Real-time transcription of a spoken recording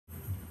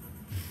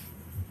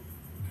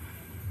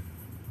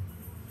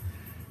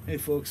Hey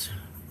folks,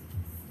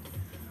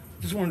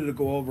 just wanted to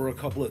go over a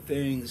couple of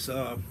things.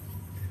 Now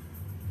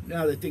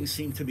that things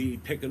seem to be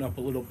picking up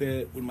a little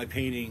bit with my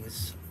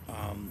paintings,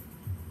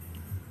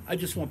 I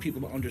just want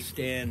people to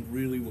understand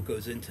really what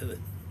goes into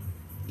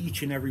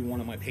each and every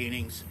one of my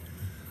paintings.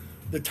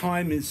 The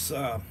time is,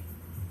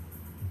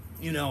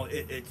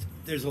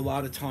 there's a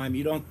lot of time.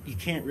 You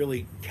can't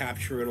really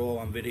capture it all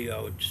on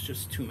video. It's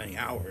just too many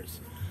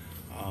hours.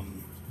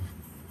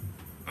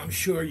 I'm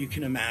sure you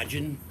can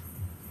imagine,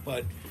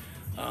 but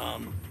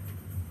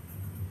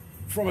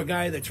from a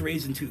guy that's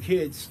raising two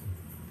kids,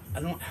 I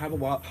don't have a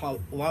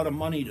lot of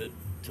money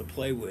to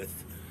play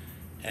with.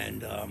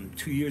 And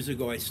 2 years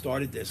ago I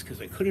started this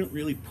because I couldn't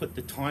really put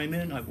the time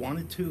in I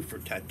wanted to for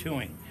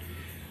tattooing.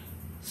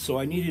 So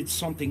I needed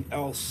something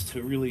else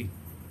to really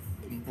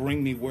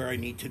bring me where I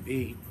need to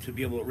be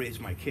able to raise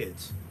my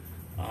kids.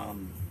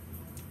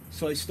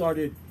 So I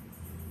started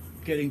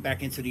getting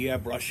back into the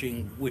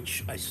airbrushing,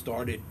 which I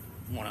started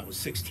when I was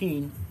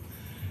 16,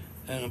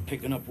 and I'm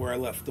picking up where I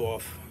left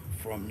off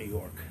from New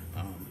York.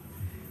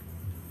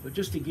 But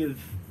just to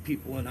give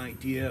people an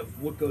idea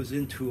of what goes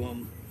into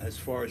them as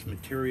far as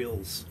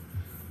materials,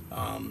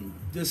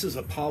 this is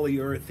a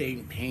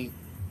polyurethane paint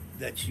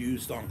that's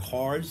used on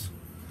cars.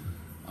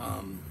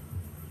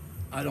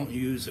 I don't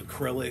use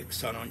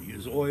acrylics, I don't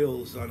use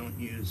oils, I don't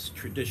use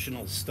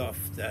traditional stuff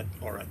that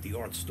are at the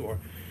art store.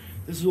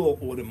 This is all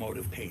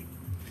automotive paint.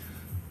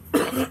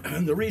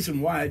 And the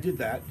reason why I did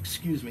that,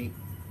 excuse me,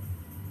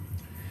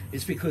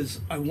 is because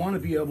I want to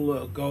be able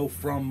to go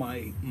from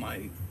my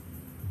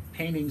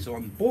paintings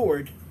on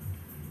board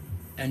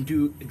and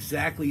do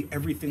exactly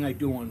everything I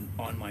do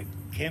on my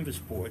canvas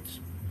boards.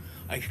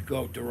 I could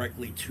go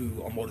directly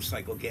to a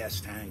motorcycle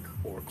gas tank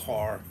or a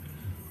car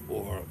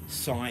or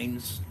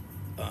signs,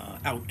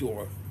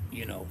 outdoor,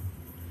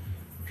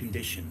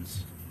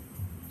 conditions.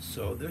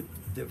 So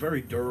they're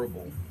very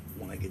durable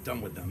when I get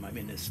done with them. I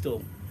mean, you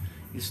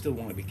still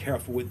want to be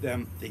careful with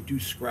them. They do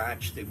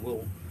scratch, they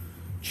will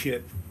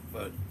chip,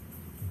 but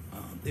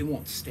they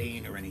won't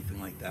stain or anything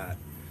like that.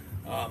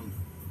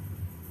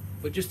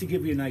 But just to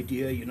give you an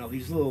idea,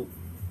 these little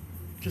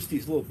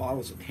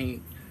bottles of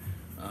paint,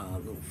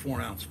 little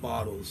 4-ounce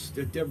bottles,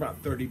 they're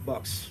about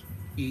 $30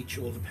 each,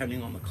 all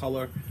depending on the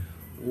color.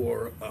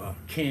 Or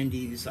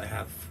candies. I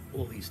have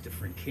all these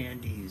different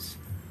candies,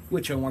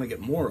 which I want to get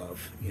more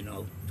of.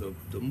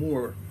 The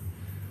more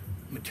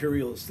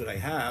materials that I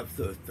have,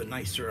 the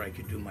nicer I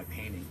could do my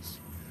paintings.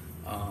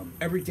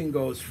 Everything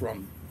goes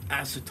from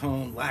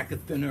acetone, lacquer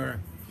thinner.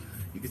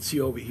 You can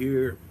see over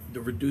here, the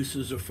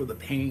reducers are for the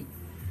paint.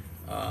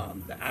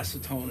 The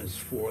acetone is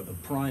for the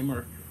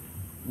primer,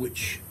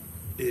 which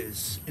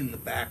is in the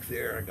back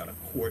there. I got a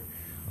quart.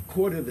 A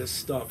quart of this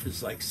stuff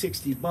is like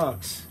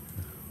 $60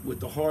 with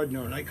the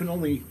hardener, and I can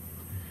only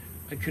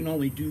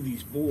do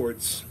these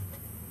boards.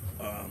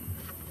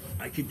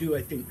 I could do,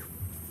 I think,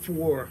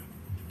 4.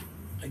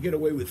 I get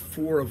away with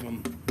 4 of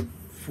them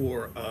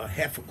for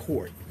half a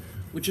quart,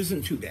 which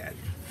isn't too bad.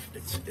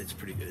 It's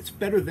pretty good. It's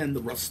better than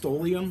the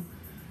Rust-Oleum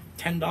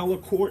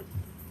 $10 quart.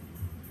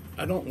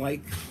 I don't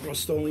like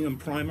Rust-Oleum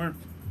primer.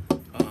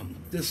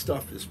 This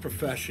stuff is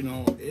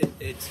professional.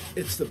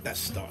 It's the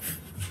best stuff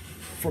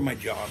for my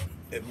job.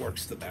 It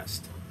works the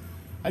best.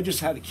 I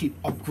just had to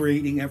keep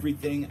upgrading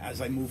everything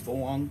as I moved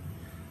along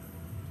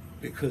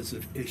because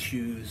of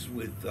issues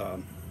with,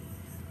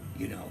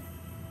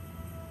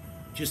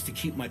 just to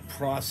keep my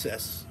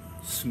process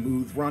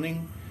smooth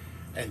running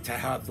and to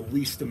have the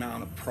least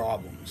amount of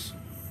problems,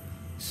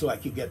 so I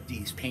could get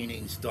these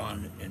paintings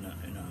done in a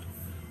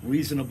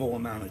reasonable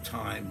amount of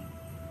time.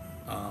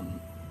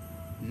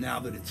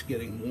 Now that it's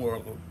getting more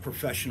of a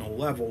professional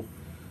level,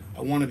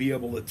 I want to be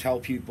able to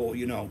tell people,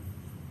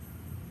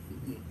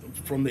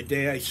 from the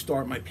day I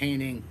start my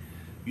painting,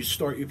 you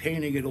start your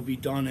painting, it'll be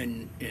done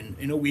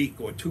in a week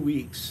or 2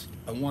 weeks.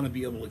 I want to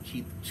be able to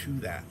keep to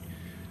that.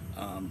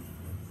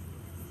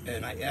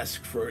 And I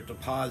ask for a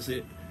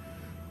deposit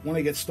when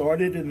I get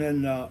started, and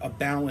then a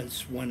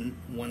balance when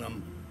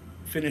I'm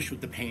finished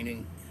with the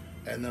painting.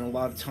 And then a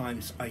lot of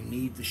times I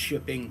need the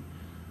shipping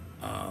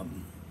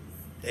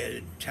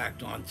added,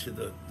 tacked on to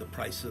the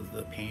price of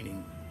the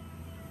painting.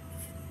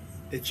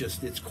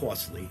 It's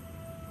costly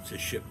to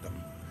ship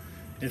them.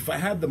 And if I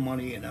had the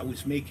money and I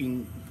was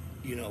making,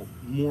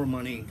 more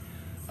money,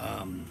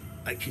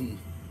 I can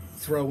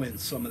throw in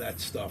some of that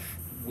stuff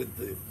with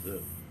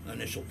the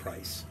initial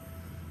price.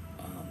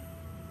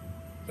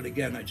 But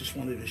again, I just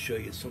wanted to show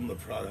you some of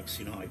the products.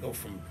 I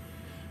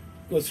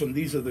goes from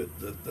these are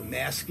the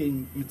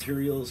masking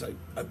materials.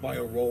 I buy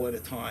a roll at a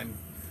time,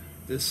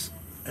 this,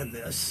 and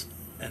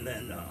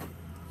then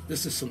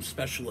this is some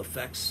special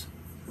effects.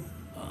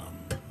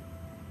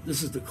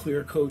 This is the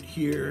clear coat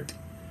here.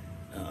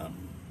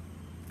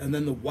 And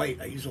then the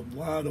white, I use a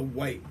lot of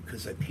white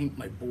because I paint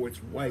my boards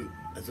white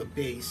as a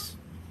base.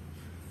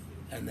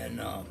 And then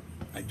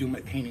I do my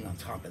painting on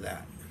top of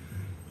that.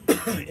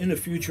 In the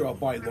future, I'll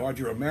buy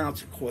larger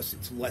amounts. Of course,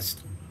 it's less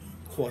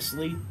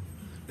costly.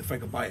 If I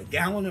could buy a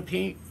gallon of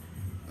paint,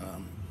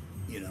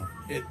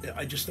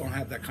 I just don't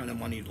have that kind of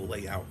money to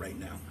lay out right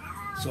now.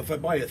 So if I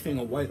buy a thing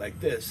of white like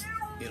this,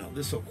 you know,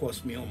 this will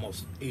cost me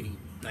almost $80,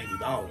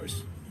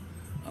 $90.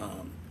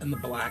 And the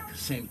black,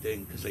 same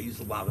thing, because I use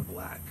a lot of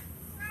black.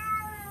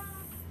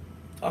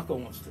 Taco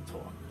wants to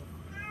talk.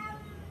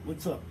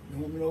 What's up?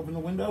 You want me to open the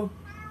window?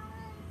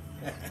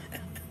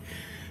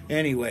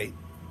 Anyway,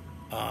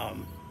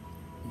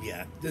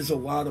 yeah, there's a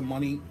lot of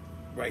money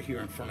right here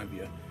in front of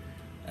you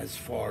as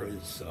far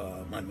as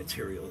my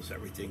materials,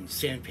 everything.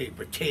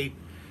 Sandpaper, tape,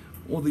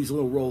 all these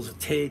little rolls of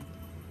tape.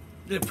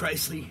 They're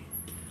pricey.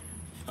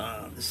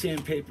 The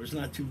sandpaper is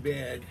not too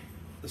bad.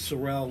 The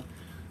Sorel,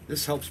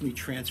 this helps me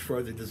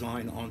transfer the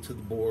design onto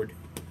the board.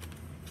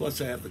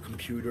 Plus I have the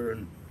computer,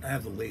 and I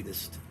have the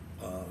latest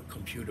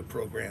computer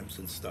programs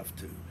and stuff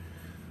to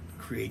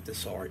create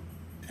this art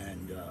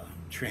and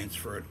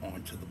transfer it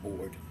onto the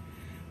board.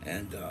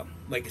 And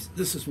like,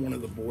 this is one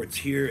of the boards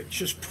here. It's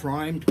just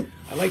primed.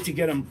 I like to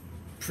get them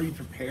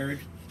pre-prepared.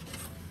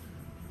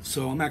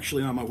 So I'm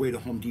actually on my way to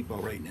Home Depot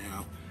right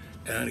now,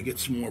 and I get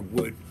some more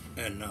wood,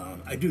 and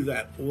I do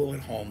that all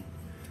at home.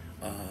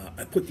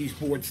 I put these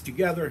boards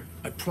together,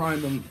 I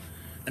prime them,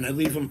 and I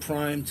leave them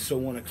primed, so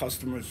when a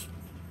customer's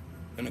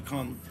gonna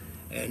come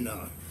and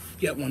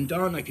get one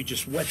done, I could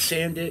just wet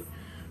sand it,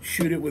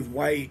 shoot it with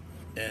white,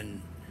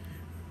 and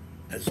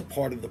as a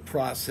part of the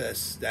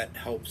process, that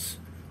helps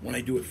when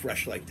I do it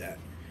fresh like that.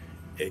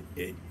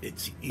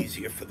 It's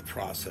easier for the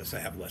process. I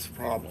have less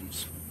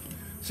problems.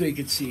 So you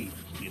can see,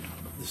 you know,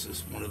 this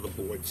is one of the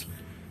boards,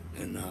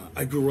 and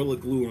I Gorilla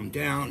Glue them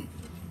down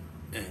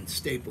and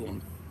staple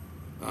them.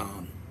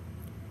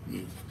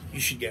 You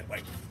should get,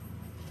 like,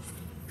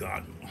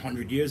 God,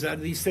 100 years out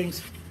of these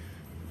things.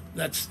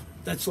 That's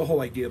the whole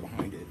idea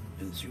behind it,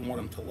 is you want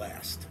them to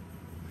last.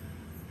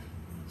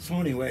 So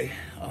anyway,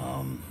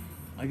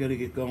 I got to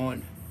get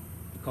going.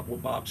 A couple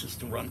of boxes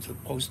to run to the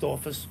post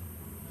office,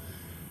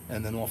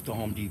 and then off to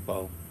Home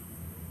Depot.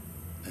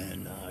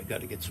 And I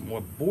got to get some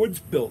more boards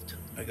built.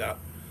 I got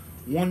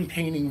one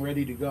painting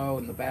ready to go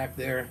in the back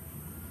there,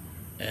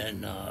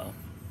 and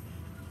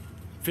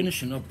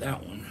finishing up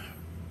that one.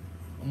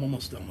 I'm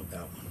almost done with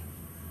that one.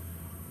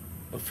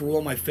 But for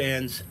all my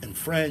fans and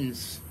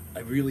friends, I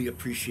really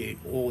appreciate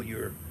all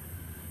your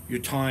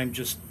time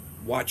just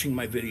watching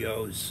my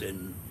videos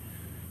and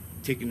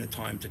taking the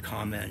time to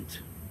comment.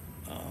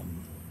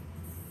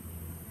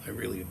 I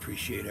really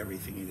appreciate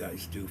everything you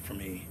guys do for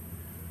me.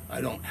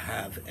 I don't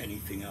have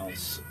anything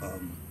else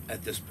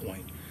at this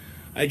point.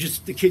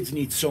 The kids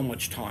need so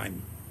much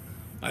time.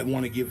 I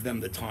want to give them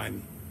the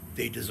time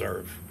they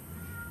deserve.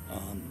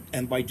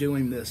 And by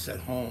doing this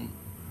at home,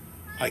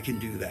 I can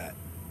do that.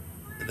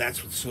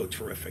 That's what's so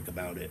terrific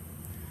about it.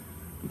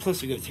 And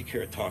plus I got to take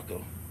care of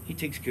Taco. He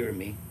takes care of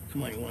me.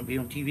 Come on, you want to be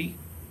on TV?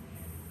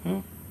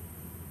 Huh?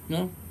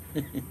 No?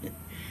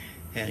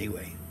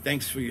 Anyway,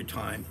 thanks for your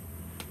time.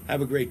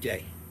 Have a great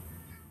day.